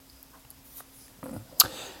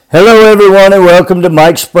Hello, everyone, and welcome to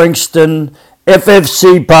Mike Springston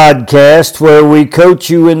FFC Podcast, where we coach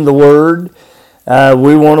you in the Word.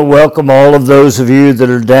 We want to welcome all of those of you that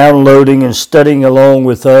are downloading and studying along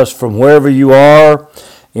with us from wherever you are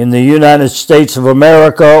in the United States of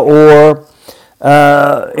America or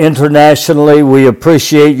internationally. We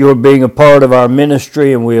appreciate your being a part of our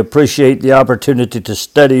ministry, and we appreciate the opportunity to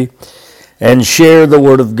study and share the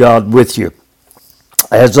Word of God with you.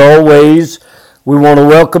 As always, we want to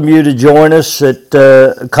welcome you to join us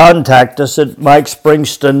contact us at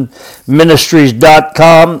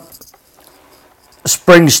MikeSpringstonMinistries.com,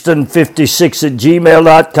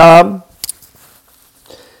 Springston56@gmail.com,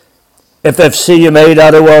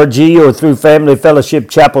 ffcma.org, or through Family Fellowship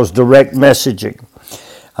Chapel's direct messaging.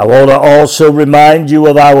 I want to also remind you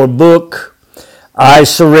of our book, I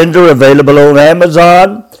Surrender, available on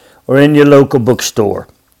Amazon or in your local bookstore.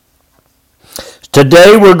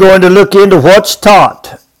 Today we're going to look into what's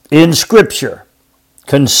taught in Scripture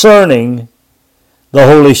concerning the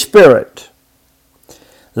Holy Spirit.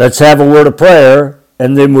 Let's have a word of prayer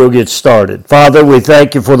and then we'll get started. Father, we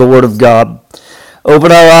thank you for the Word of God.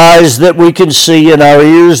 Open our eyes that we can see, and our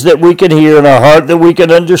ears that we can hear, and our heart that we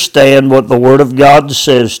can understand what the Word of God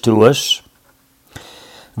says to us.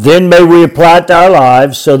 Then may we apply it to our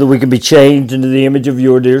lives so that we can be changed into the image of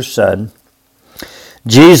your dear Son.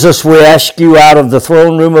 Jesus, we ask you out of the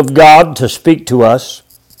throne room of God to speak to us.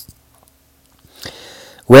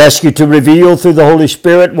 We ask you to reveal through the Holy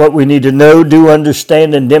Spirit what we need to know, do,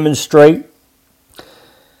 understand, and demonstrate.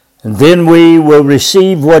 And then we will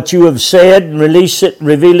receive what you have said and release it,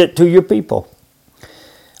 reveal it to your people.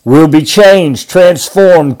 We'll be changed,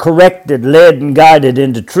 transformed, corrected, led, and guided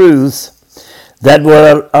into truth that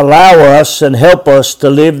will allow us and help us to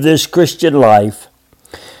live this Christian life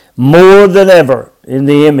more than ever in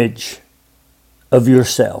the image of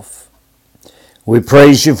yourself. We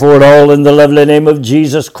praise you for it all in the lovely name of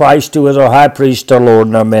Jesus Christ, who is our high priest, our Lord,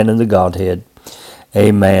 and our man in the Godhead.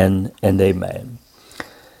 Amen and amen.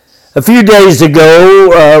 A few days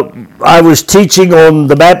ago, I was teaching on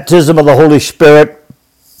the baptism of the Holy Spirit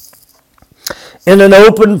in an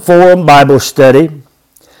open forum Bible study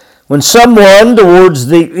when someone towards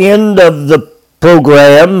the end of the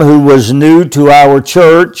program, who was new to our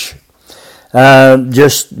church,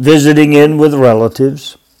 just visiting in with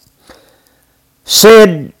relatives,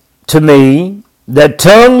 said to me that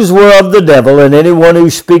tongues were of the devil, and anyone who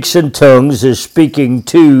speaks in tongues is speaking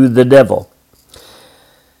to the devil.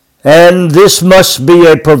 And this must be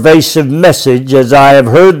a pervasive message, as I have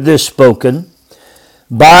heard this spoken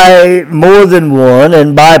by more than one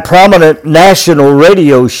and by prominent national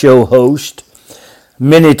radio show host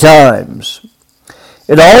many times.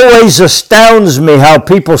 It always astounds me how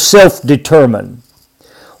people self-determine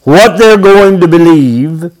what they're going to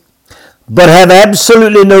believe, but have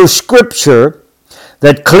absolutely no scripture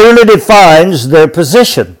that clearly defines their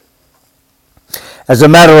position. As a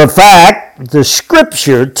matter of fact, the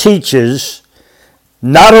scripture teaches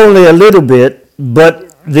not only a little bit,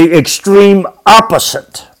 but the extreme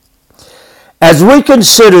opposite. As we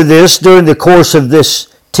consider this during the course of this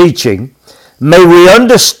teaching, may we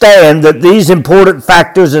understand that these important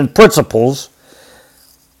factors and principles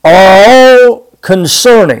are all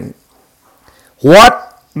concerning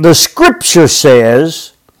what the Scripture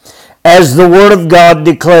says, as the Word of God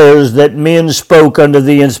declares that men spoke under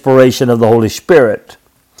the inspiration of the Holy Spirit.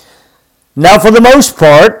 Now, for the most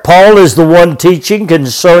part, Paul is the one teaching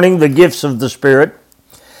concerning the gifts of the Spirit.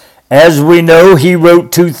 As we know, he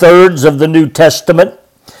wrote 2/3 of the New Testament.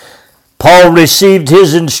 Paul received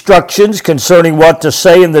his instructions concerning what to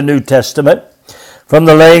say in the New Testament from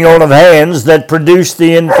the laying on of hands that produced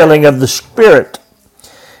the infilling of the Spirit.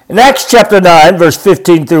 In Acts chapter 9, verse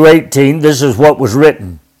 15 through 18, this is what was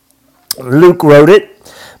written. Luke wrote it.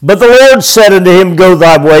 But the Lord said unto him, Go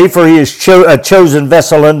thy way, for he is a chosen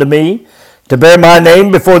vessel unto me, to bear my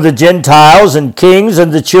name before the Gentiles and kings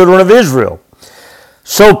and the children of Israel.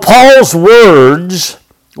 So Paul's words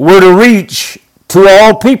were to reach to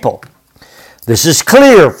all people. This is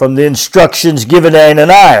clear from the instructions given to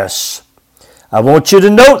Ananias. I want you to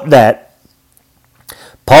note that.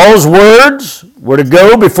 Paul's words were to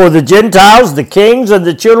go before the Gentiles, the kings, and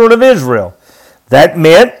the children of Israel. That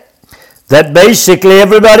meant that basically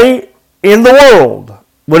everybody in the world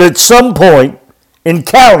would at some point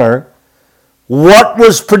encounter what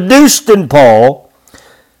was produced in Paul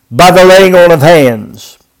by the laying on of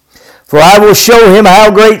hands. For I will show him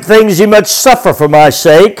how great things he must suffer for my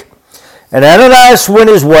sake. And Ananias went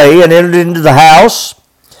his way and entered into the house,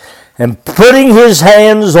 and putting his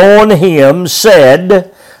hands on him,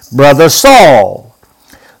 said, Brother Saul,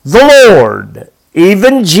 the Lord,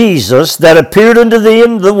 even Jesus, that appeared unto thee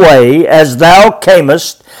in the way, as thou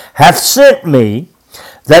camest, hath sent me,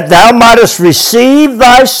 that thou mightest receive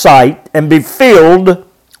thy sight and be filled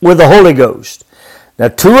with the Holy Ghost. Now,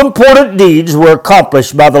 two important deeds were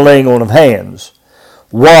accomplished by the laying on of hands.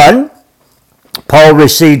 One, Paul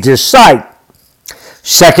received his sight.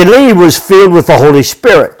 Secondly, he was filled with the Holy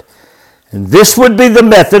Spirit. And this would be the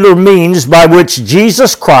method or means by which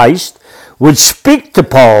Jesus Christ would speak to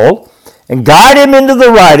Paul and guide him into the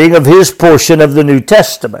writing of his portion of the New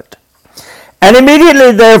Testament. And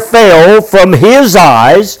immediately there fell from his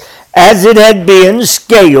eyes, as it had been,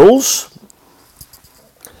 scales,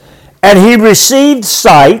 and he received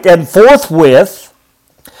sight, and forthwith,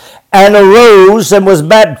 and arose and was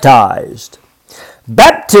baptized.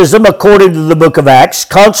 Baptism, according to the book of Acts,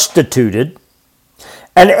 constituted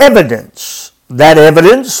an evidence. That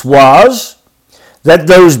evidence was that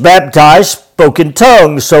those baptized spoke in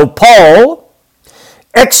tongues. So Paul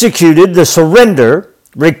executed the surrender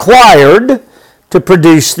required to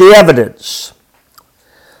produce the evidence.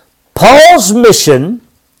 Paul's mission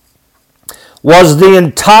was the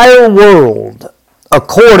entire world,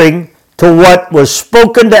 according to what was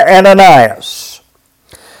spoken to Ananias.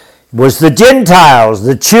 It was the Gentiles,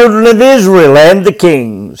 the children of Israel, and the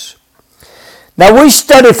kings. Now we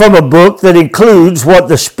study from a book that includes what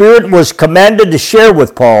the Spirit was commanded to share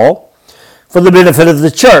with Paul for the benefit of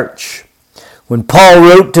the church. When Paul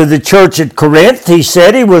wrote to the church at Corinth, he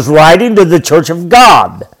said he was writing to the church of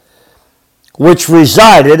God, which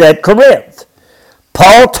resided at Corinth.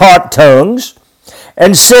 Paul taught tongues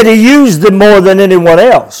and said he used them more than anyone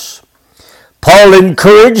else. Paul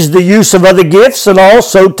encouraged the use of other gifts and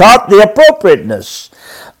also taught the appropriateness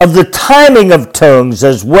of the timing of tongues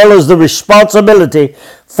as well as the responsibility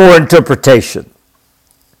for interpretation.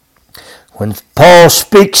 When Paul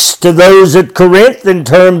speaks to those at Corinth in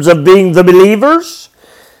terms of being the believers,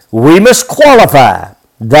 we must qualify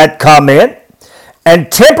that comment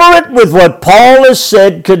and temper it with what Paul has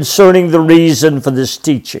said concerning the reason for this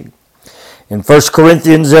teaching. In 1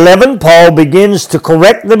 Corinthians 11, Paul begins to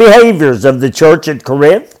correct the behaviors of the church at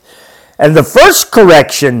Corinth, and the first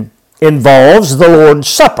correction involves the Lord's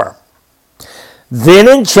Supper. Then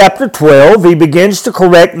in chapter 12, he begins to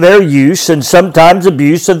correct their use and sometimes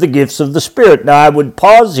abuse of the gifts of the Spirit. Now, I would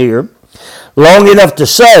pause here long enough to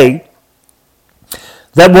say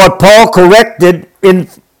that what Paul corrected in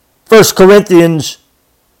 1 Corinthians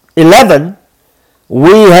 11,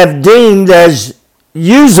 we have deemed as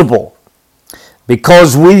usable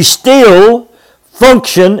because we still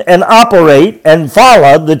function and operate and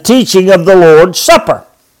follow the teaching of the Lord's Supper.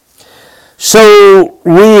 So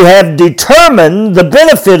we have determined the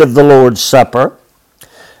benefit of the Lord's Supper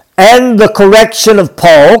and the correction of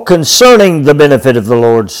Paul concerning the benefit of the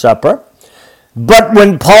Lord's Supper. But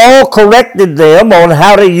when Paul corrected them on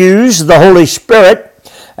how to use the Holy Spirit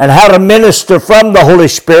and how to minister from the Holy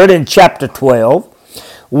Spirit in chapter 12,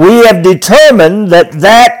 we have determined that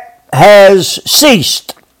that has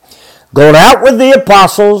ceased, gone out with the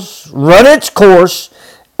apostles, run its course,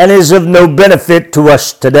 and is of no benefit to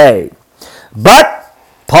us today. But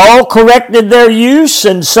Paul corrected their use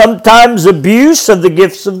and sometimes abuse of the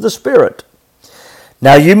gifts of the Spirit.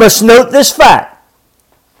 Now you must note this fact.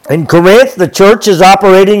 In Corinth, the church is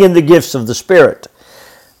operating in the gifts of the Spirit.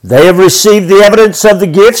 They have received the evidence of the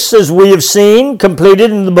gifts, as we have seen,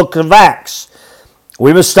 completed in the book of Acts.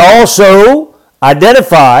 We must also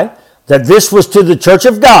identify that this was to the church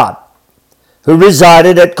of God who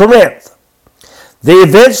resided at Corinth. The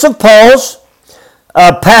events of Paul's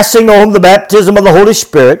passing on the baptism of the Holy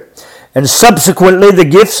Spirit and subsequently the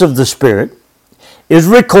gifts of the Spirit is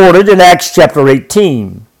recorded in Acts chapter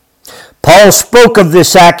 18. Paul spoke of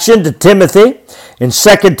this action to Timothy in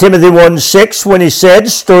 2 Timothy 1:6 when he said,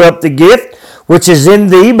 "Stir up the gift which is in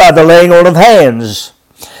thee by the laying on of hands."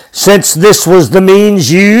 Since this was the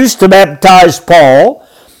means used to baptize Paul,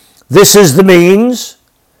 this is the means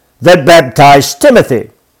that baptized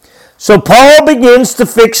Timothy. So Paul begins to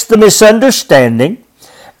fix the misunderstanding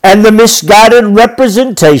and the misguided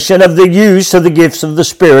representation of the use of the gifts of the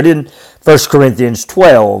Spirit in 1 Corinthians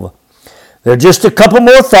 12. There are just a couple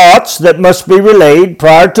more thoughts that must be relayed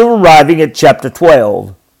prior to arriving at chapter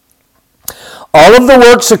 12. All of the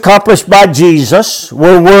works accomplished by Jesus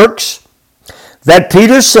were works that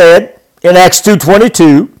Peter said in Acts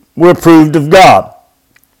 2:22 were approved of God.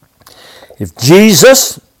 If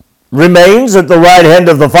Jesus remains at the right hand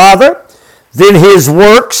of the Father, then his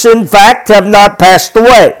works, in fact, have not passed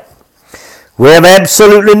away. We have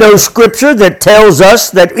absolutely no scripture that tells us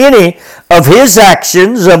that any of his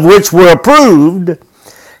actions of which were approved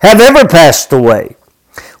have ever passed away.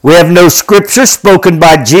 We have no scripture spoken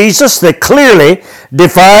by Jesus that clearly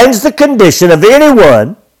defines the condition of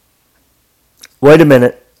anyone. Wait a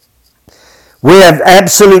minute. We have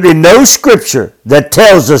absolutely no scripture that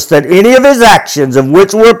tells us that any of his actions of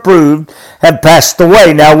which were approved have passed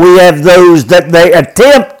away. Now we have those that they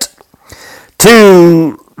attempt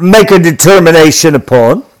to make a determination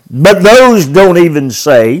upon, but those don't even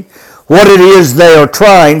say what it is they are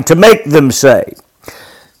trying to make them say.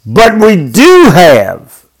 But we do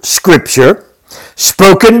have scripture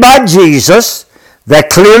spoken by Jesus that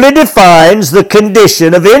clearly defines the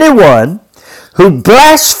condition of anyone who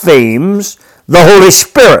blasphemes the Holy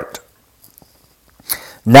Spirit.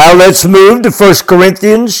 Now let's move to 1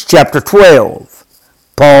 Corinthians chapter 12.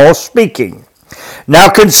 Paul speaking. Now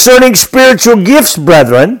concerning spiritual gifts,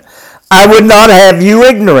 brethren, I would not have you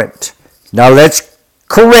ignorant. Now let's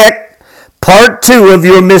correct part 2 of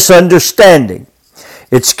your misunderstanding.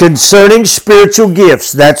 It's concerning spiritual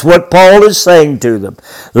gifts. That's what Paul is saying to them.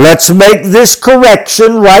 Let's make this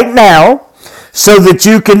correction right now so that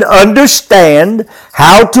you can understand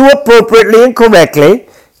how to appropriately and correctly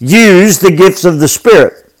use the gifts of the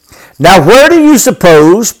Spirit. Now, where do you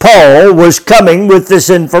suppose Paul was coming with this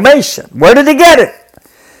information? Where did he get it?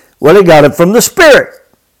 Well, he got it from the Spirit.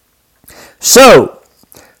 So,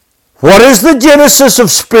 what is the genesis of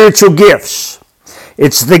spiritual gifts?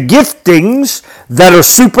 It's the giftings that are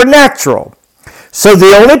supernatural. So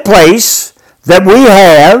the only place that we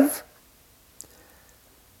have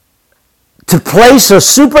to place a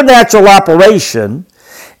supernatural operation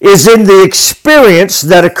is in the experience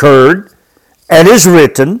that occurred and is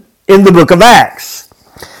written in the book of Acts.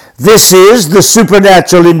 This is the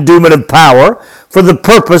supernatural endowment of power for the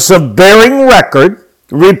purpose of bearing record,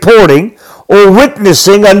 reporting, or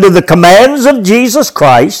witnessing under the commands of Jesus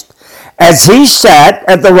Christ as he sat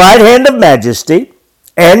at the right hand of majesty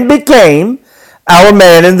and became our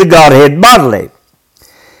man in the Godhead bodily.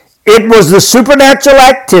 It was the supernatural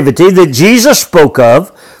activity that Jesus spoke of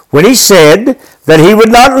when he said that he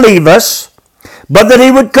would not leave us, but that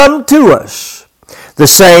he would come to us. The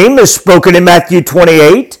same is spoken in Matthew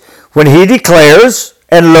 28 when he declares,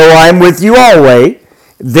 and lo, I am with you always.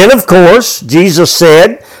 Then, of course, Jesus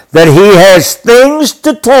said that he has things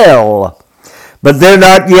to tell, but they're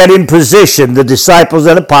not yet in position. The disciples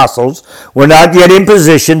and apostles were not yet in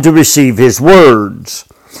position to receive his words.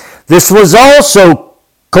 This was also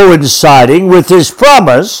coinciding with his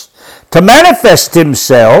promise to manifest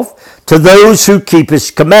himself to those who keep his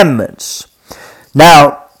commandments.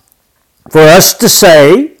 Now, for us to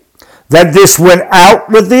say that this went out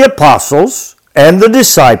with the apostles and the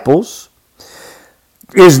disciples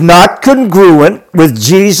is not congruent with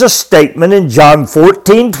Jesus' statement in John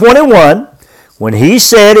 14:21, when he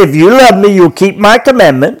said, if you love me, you'll keep my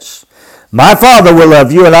commandments. My Father will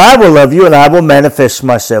love you, and I will love you, and I will manifest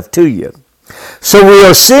myself to you. So we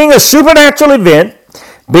are seeing a supernatural event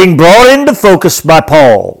being brought into focus by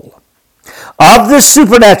Paul. Of this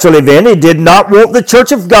supernatural event, he did not want the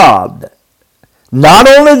church of God, not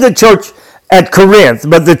only the church at Corinth,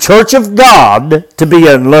 but the church of God to be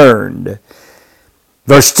unlearned.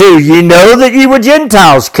 Verse 2, ye know that ye were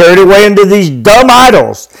Gentiles carried away into these dumb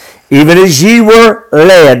idols, even as ye were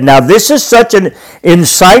led. Now this is such an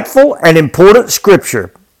insightful and important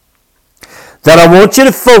scripture that I want you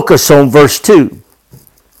to focus on verse 2.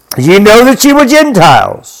 Ye know that ye were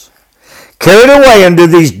Gentiles, carried away unto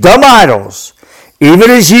these dumb idols, even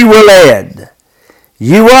as ye were led.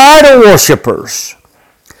 Ye were idol worshippers,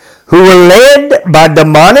 who were led by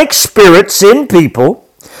demonic spirits in people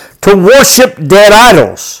to worship dead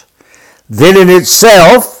idols. This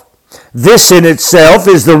in itself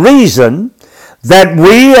is the reason that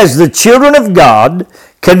we as the children of God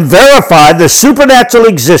can verify the supernatural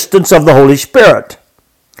existence of the Holy Spirit.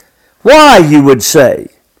 Why, you would say?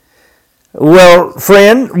 Well,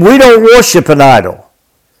 friend, we don't worship an idol.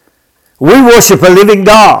 We worship a living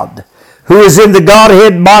God who is in the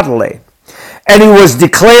Godhead bodily, and who was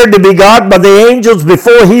declared to be God by the angels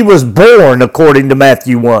before he was born, according to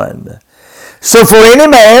Matthew 1. So for any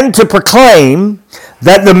man to proclaim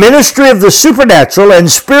that the ministry of the supernatural and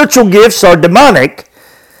spiritual gifts are demonic,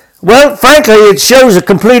 well, frankly, it shows a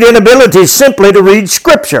complete inability simply to read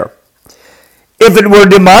Scripture. If it were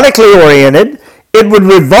demonically oriented, it would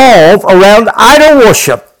revolve around idol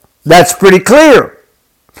worship. That's pretty clear.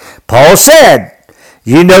 Paul said,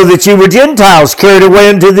 ye know that ye were Gentiles carried away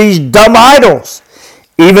into these dumb idols,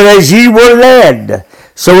 even as ye were led.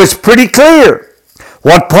 So it's pretty clear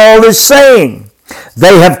what Paul is saying.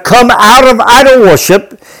 They have come out of idol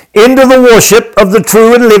worship into the worship of the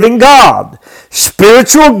true and living God.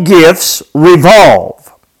 Spiritual gifts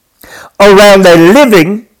revolve around a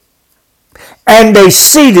living and they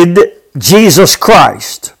seated Jesus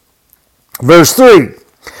Christ. Verse 3,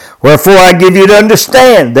 wherefore I give you to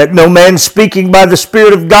understand that no man speaking by the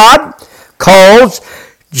Spirit of God calls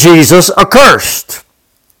Jesus accursed,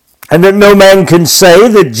 and that no man can say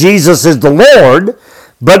that Jesus is the Lord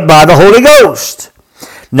but by the Holy Ghost.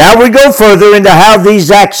 Now we go further into how these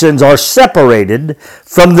actions are separated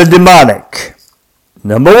from the demonic.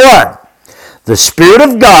 Number one, the Spirit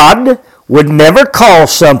of God would never call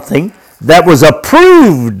something that was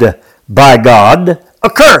approved by God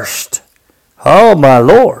accursed. Oh, my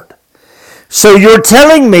Lord. So you're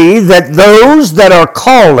telling me that those that are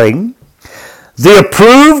calling the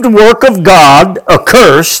approved work of God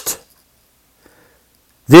accursed,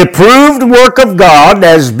 the approved work of God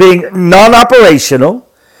as being non-operational,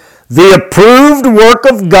 the approved work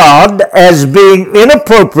of God as being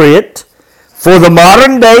inappropriate for the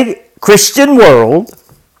modern day Christian world,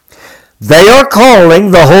 they are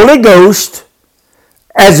calling the Holy Ghost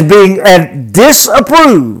as being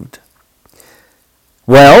disapproved.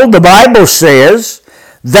 Well, the Bible says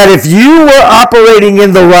that if you were operating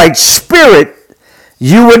in the right spirit,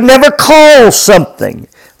 you would never call something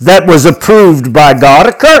that was approved by God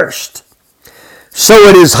accursed. So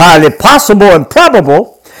it is highly possible and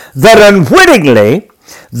probable that unwittingly,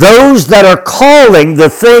 those that are calling the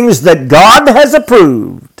things that God has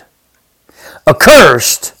approved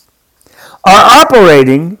accursed are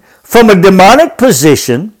operating from a demonic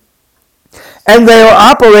position, and they are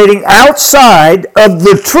operating outside of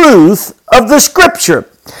the truth of the Scripture.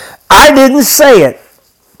 I didn't say it.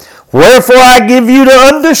 Wherefore I give you to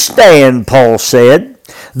understand, Paul said,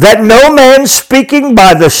 that no man speaking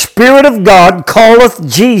by the Spirit of God calleth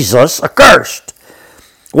Jesus accursed.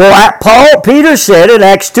 Well, Peter said in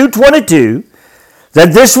Acts 2:22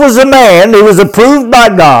 that this was a man who was approved by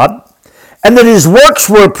God and that his works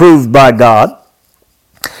were approved by God,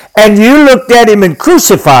 and you looked at him and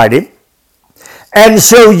crucified him, and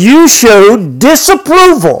so you showed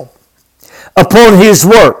disapproval upon his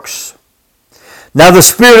works. Now the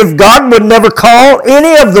Spirit of God would never call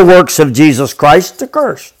any of the works of Jesus Christ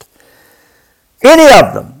accursed. Any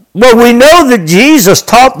of them. Well, we know that Jesus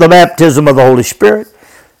taught the baptism of the Holy Spirit.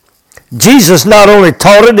 Jesus not only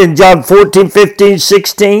taught it in John 14, 15,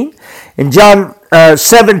 16. In John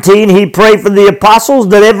 17, he prayed for the apostles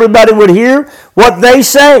that everybody would hear what they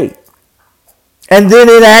say. And then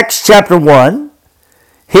in Acts chapter 1,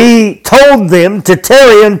 he told them to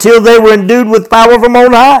tarry until they were endued with power from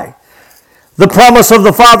on high. The promise of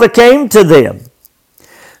the Father came to them.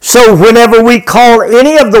 So whenever we call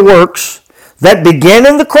any of the works that began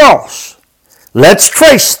in the cross, let's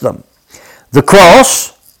trace them. The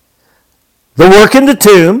cross, the work in the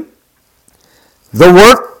tomb, the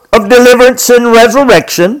work of deliverance and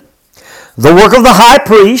resurrection, the work of the high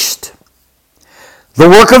priest, the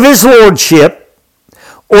work of his lordship,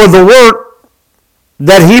 or the work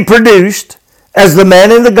that he produced as the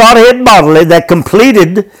man in the Godhead bodily that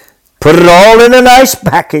completed, put it all in a nice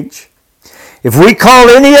package. If we call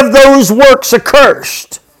any of those works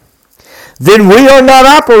accursed, then we are not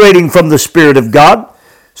operating from the Spirit of God.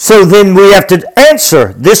 So then we have to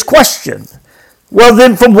answer this question. Well,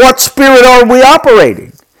 then from what spirit are we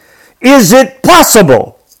operating? Is it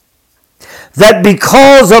possible that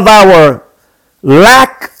because of our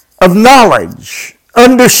lack of knowledge,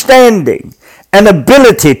 understanding, and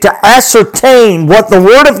ability to ascertain what the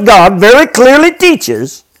Word of God very clearly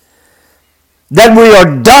teaches, that we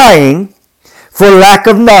are dying for lack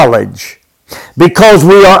of knowledge because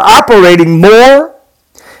we are operating more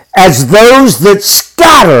as those that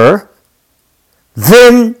scatter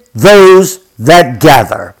than those that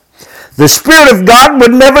gather? The Spirit of God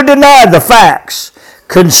would never deny the facts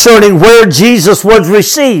concerning where Jesus was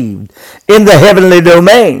received in the heavenly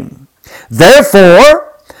domain.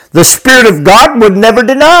 Therefore, the Spirit of God would never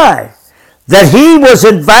deny that he was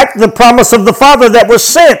in fact the promise of the Father that was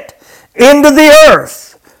sent into the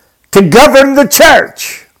earth to govern the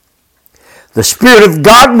church. The Spirit of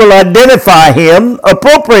God will identify him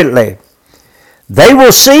appropriately. They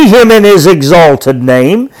will see him in his exalted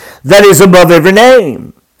name that is above every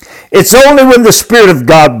name. It's only when the Spirit of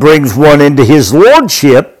God brings one into his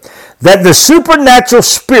lordship that the supernatural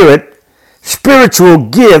spiritual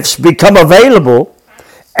gifts become available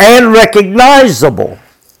and recognizable.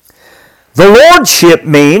 The lordship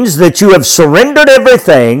means that you have surrendered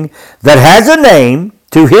everything that has a name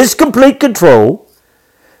to his complete control,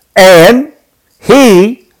 and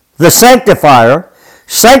he, the sanctifier,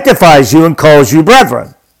 sanctifies you and calls you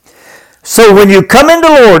brethren. So when you come into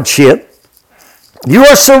lordship, you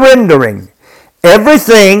are surrendering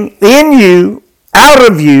everything in you, out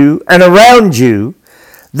of you, and around you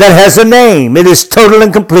that has a name. It is total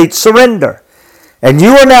and complete surrender. and you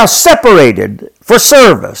are now separated for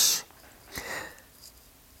service.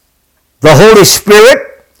 The Holy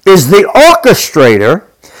Spirit is the orchestrator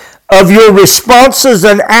of your responses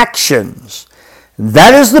and actions.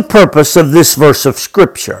 That is the purpose of this verse of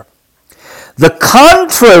Scripture. The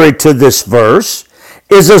contrary to this verse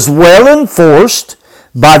is as well enforced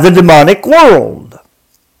by the demonic world.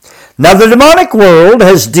 Now, the demonic world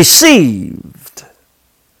has deceived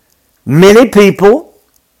many people,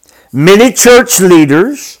 many church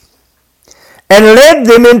leaders, and led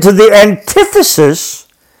them into the antithesis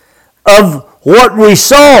of what we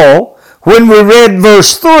saw when we read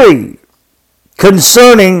verse 3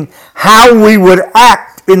 concerning how we would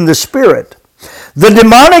act in the Spirit. The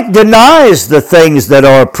demonic denies the things that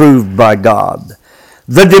are approved by God.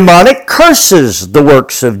 The demonic curses the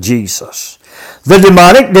works of Jesus. The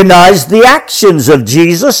demonic denies the actions of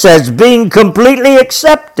Jesus as being completely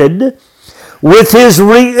accepted with his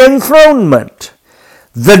re-enthronement.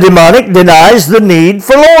 The demonic denies the need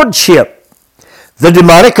for lordship. The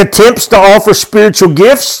demonic attempts to offer spiritual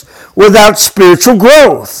gifts without spiritual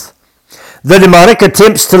growth. The demonic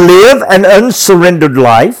attempts to live an unsurrendered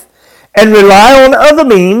life and rely on other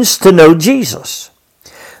means to know Jesus.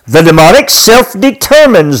 The demonic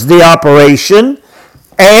self-determines the operation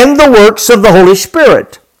and the works of the Holy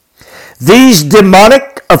Spirit. These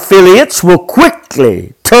demonic affiliates will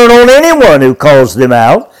quickly turn on anyone who calls them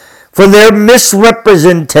out for their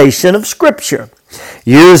misrepresentation of Scripture.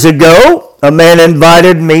 Years ago, a man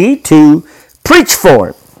invited me to preach for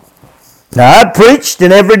him. Now, I preached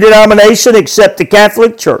in every denomination except the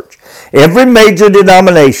Catholic Church. Every major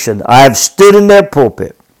denomination, I have stood in their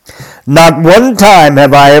pulpit. Not one time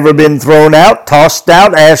have I ever been thrown out, tossed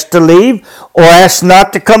out, asked to leave, or asked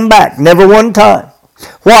not to come back. Never one time.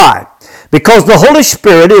 Why? Because the Holy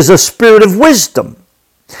Spirit is a spirit of wisdom.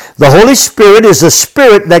 The Holy Spirit is a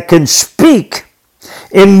spirit that can speak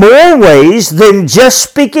in more ways than just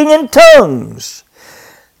speaking in tongues.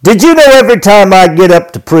 Did you know every time I get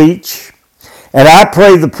up to preach, and I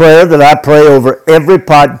pray the prayer that I pray over every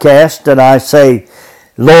podcast, and I say,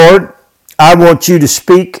 Lord, I want you to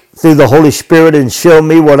speak through the Holy Spirit and show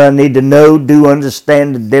me what I need to know, do,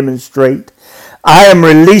 understand, and demonstrate. I am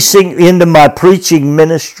releasing into my preaching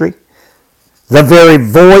ministry the very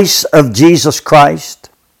voice of Jesus Christ.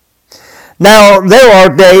 Now, there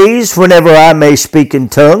are days whenever I may speak in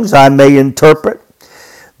tongues, I may interpret,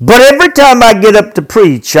 but every time I get up to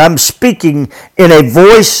preach, I'm speaking in a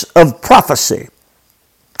voice of prophecy.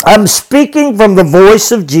 I'm speaking from the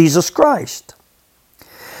voice of Jesus Christ.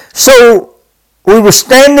 So, we were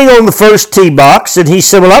standing on the first tee box, and he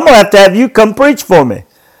said, well, I'm going to have you come preach for me.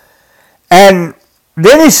 And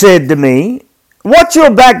then he said to me, what's your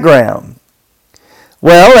background?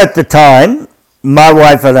 Well, at the time, my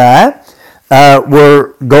wife and I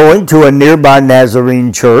were going to a nearby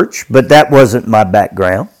Nazarene church, but that wasn't my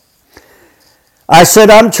background. I said,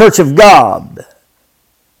 I'm Church of God.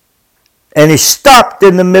 And he stopped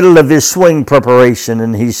in the middle of his swing preparation,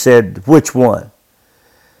 and he said, which one?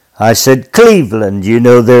 I said, Cleveland. You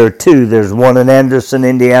know there are two. There's one in Anderson,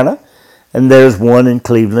 Indiana, and there's one in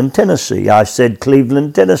Cleveland, Tennessee. I said,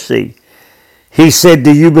 Cleveland, Tennessee. He said,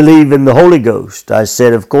 do you believe in the Holy Ghost? I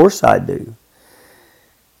said, of course I do.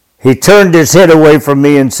 He turned his head away from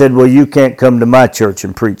me and said, well, you can't come to my church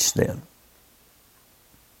and preach then.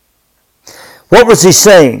 What was he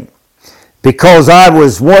saying? Because I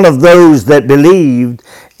was one of those that believed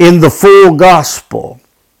in the full gospel.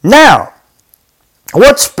 Now,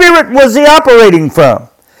 what spirit was he operating from?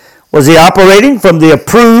 Was he operating from the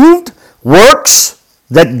approved works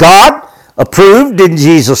that God approved in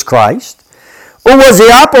Jesus Christ? Or was he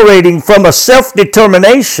operating from a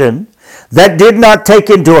self-determination that did not take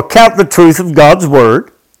into account the truth of God's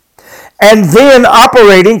Word, and then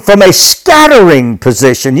operating from a scattering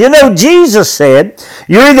position? You know, Jesus said,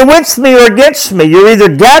 you're either with me or against me. You're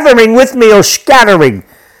either gathering with me or scattering,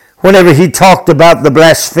 whenever he talked about the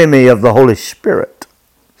blasphemy of the Holy Spirit.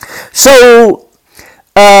 So,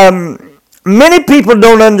 many people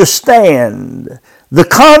don't understand the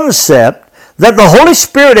concept that the Holy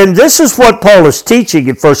Spirit, and this is what Paul is teaching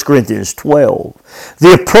in 1 Corinthians 12,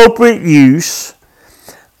 the appropriate use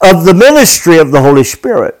of the ministry of the Holy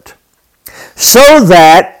Spirit, so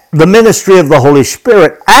that the ministry of the Holy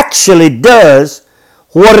Spirit actually does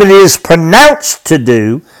what it is pronounced to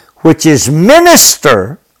do, which is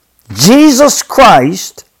minister Jesus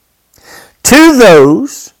Christ to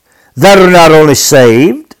those that are not only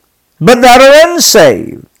saved, but that are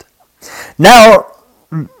unsaved. Now,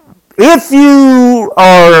 if you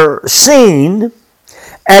are seen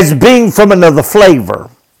as being from another flavor,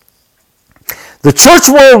 the church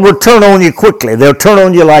world will turn on you quickly. They'll turn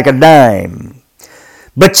on you like a dime.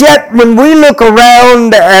 But yet, when we look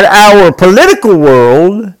around at our political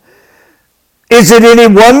world, is it any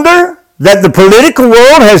wonder that the political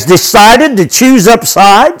world has decided to choose up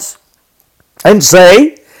sides and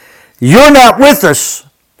say, you're not with us,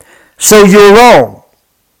 so you're wrong?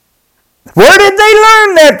 Where did they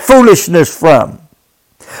learn that foolishness from?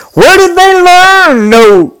 Where did they learn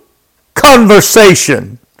no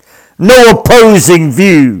conversation, no opposing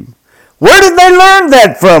view? Where did they learn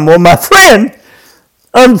that from? Well, my friend,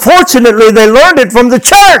 unfortunately, they learned it from the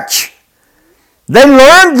church. They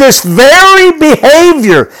learned this very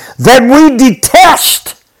behavior that we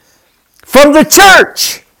detest from the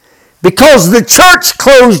church, because the church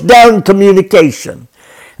closed down communication.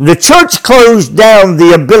 The church closed down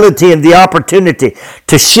the ability and the opportunity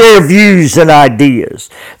to share views and ideas.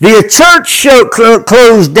 The church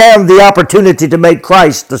closed down the opportunity to make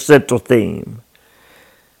Christ the central theme.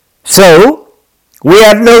 So, we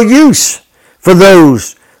have no use for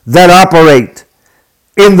those that operate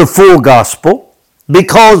in the full gospel,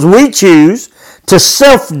 because we choose to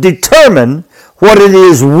self-determine what it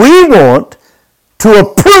is we want to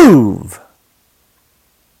approve.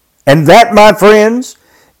 And that, my friends,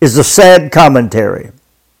 is a sad commentary.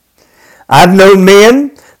 I've known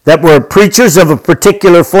men that were preachers of a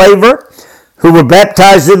particular flavor who were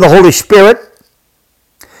baptized in the Holy Spirit,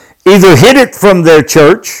 either hid it from their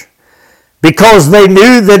church because they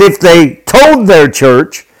knew that if they told their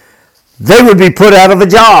church, they would be put out of a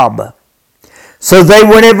job. So they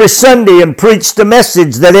went every Sunday and preached a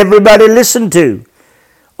message that everybody listened to,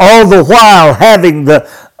 all the while having the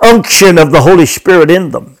unction of the Holy Spirit in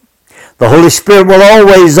them. The Holy Spirit will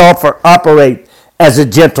always operate as a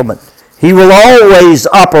gentleman. He will always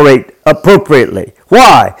operate appropriately.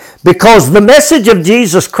 Why? Because the message of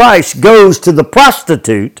Jesus Christ goes to the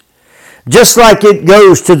prostitute just like it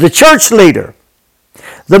goes to the church leader.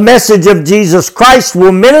 The message of Jesus Christ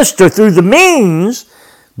will minister through the means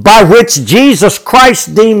by which Jesus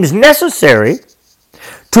Christ deems necessary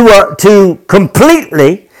to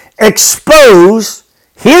completely expose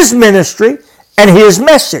his ministry and his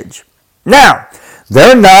message. Now,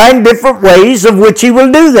 there are 9 different ways of which he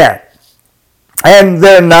will do that. And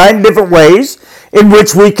there are 9 different ways in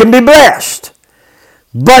which we can be blessed.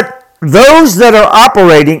 But those that are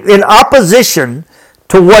operating in opposition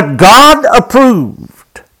to what God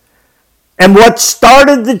approved and what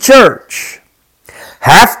started the church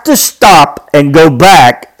have to stop and go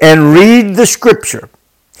back and read the Scripture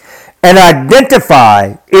and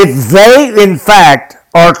identify if they, in fact,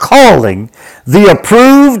 are calling the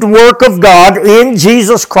approved work of God in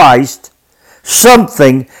Jesus Christ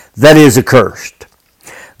something that is accursed.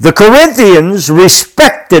 The Corinthians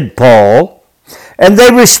respected Paul, and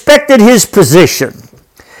they respected his position.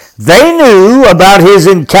 They knew about his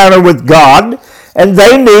encounter with God, and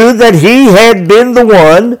they knew that he had been the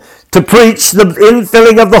one to preach the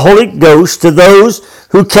infilling of the Holy Ghost to those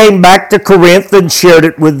who came back to Corinth and shared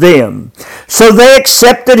it with them. So they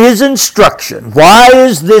accepted his instruction. Why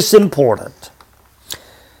is this important?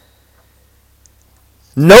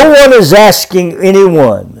 No one is asking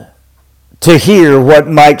anyone to hear what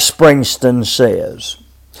Mike Springsteen says.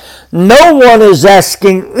 No one is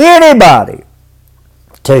asking anybody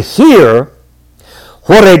to hear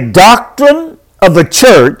what a doctrine of a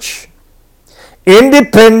church,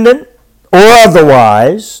 independent or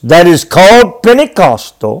otherwise, that is called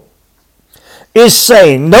Pentecostal, is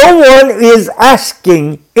saying. No one is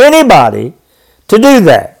asking anybody to do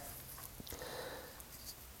that.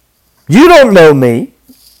 You don't know me.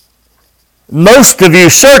 Most of you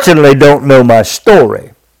certainly don't know my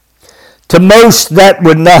story. To most, that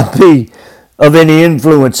would not be of any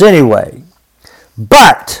influence anyway.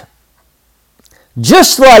 But,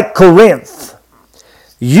 just like Corinth,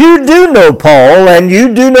 you do know Paul and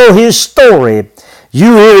you do know his story.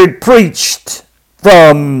 You hear it preached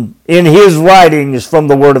in his writings from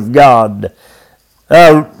the Word of God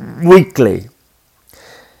weekly.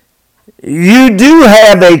 You do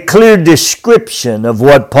have a clear description of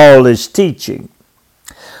what Paul is teaching.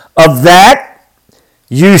 Of that,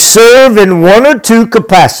 you serve in 1 or 2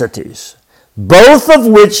 capacities, both of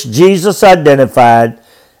which Jesus identified,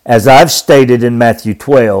 as I've stated in Matthew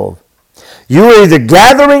 12. You're either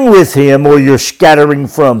gathering with him or you're scattering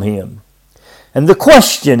from him. And the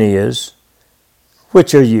question is,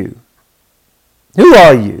 which are you? Who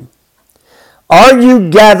are you? Are you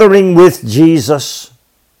gathering with Jesus,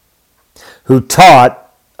 who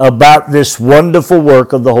taught about this wonderful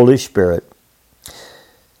work of the Holy Spirit,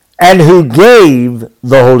 and who gave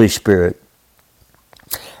the Holy Spirit,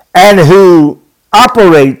 and who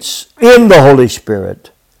operates in the Holy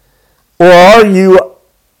Spirit? Or are you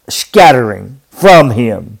scattering from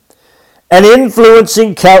him and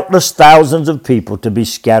influencing countless thousands of people to be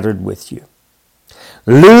scattered with you,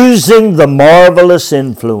 losing the marvelous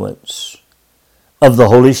influence of the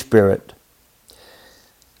Holy Spirit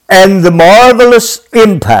and the marvelous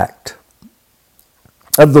impact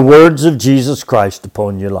of the words of Jesus Christ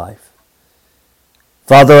upon your life.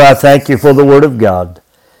 Father, I thank you for the Word of God.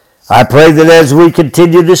 I pray that as we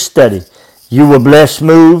continue this study, you will bless,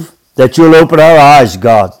 move, that you'll open our eyes,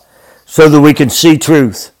 God, so that we can see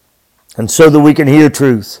truth and so that we can hear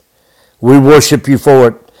truth. We worship you for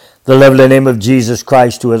it. The lovely name of Jesus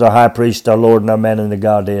Christ, who is our high priest, our Lord, and our man in the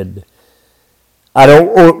Godhead. I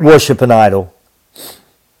don't worship an idol.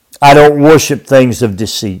 I don't worship things of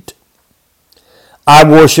deceit. I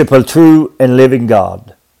worship a true and living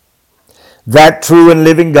God. That true and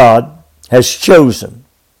living God has chosen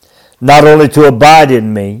not only to abide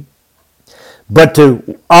in me, but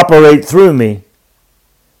to operate through me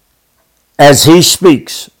as he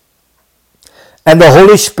speaks. And the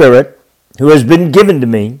Holy Spirit, who has been given to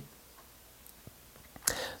me,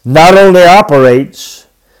 not only operates,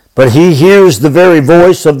 but he hears the very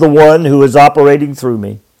voice of the one who is operating through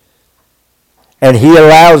me. And he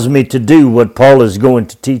allows me to do what Paul is going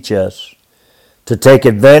to teach us, to take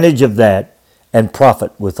advantage of that and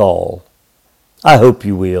profit withal. I hope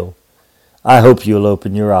you will. I hope you'll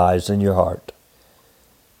open your eyes and your heart.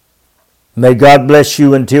 May God bless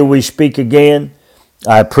you until we speak again.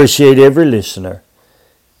 I appreciate every listener.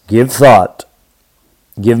 Give thought,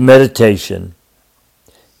 give meditation,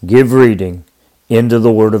 give reading into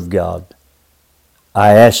the Word of God.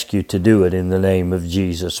 I ask you to do it in the name of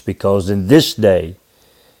Jesus, because in this day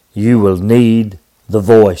you will need the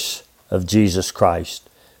voice of Jesus Christ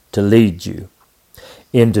to lead you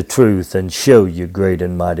into truth and show you great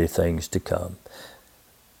and mighty things to come.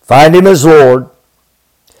 Find him as Lord.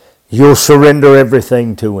 You'll surrender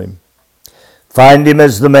everything to him. Find him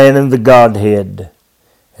as the man in the Godhead,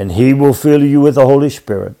 and he will fill you with the Holy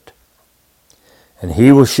Spirit. And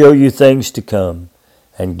he will show you things to come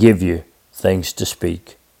and give you things to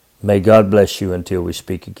speak. May God bless you until we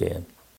speak again.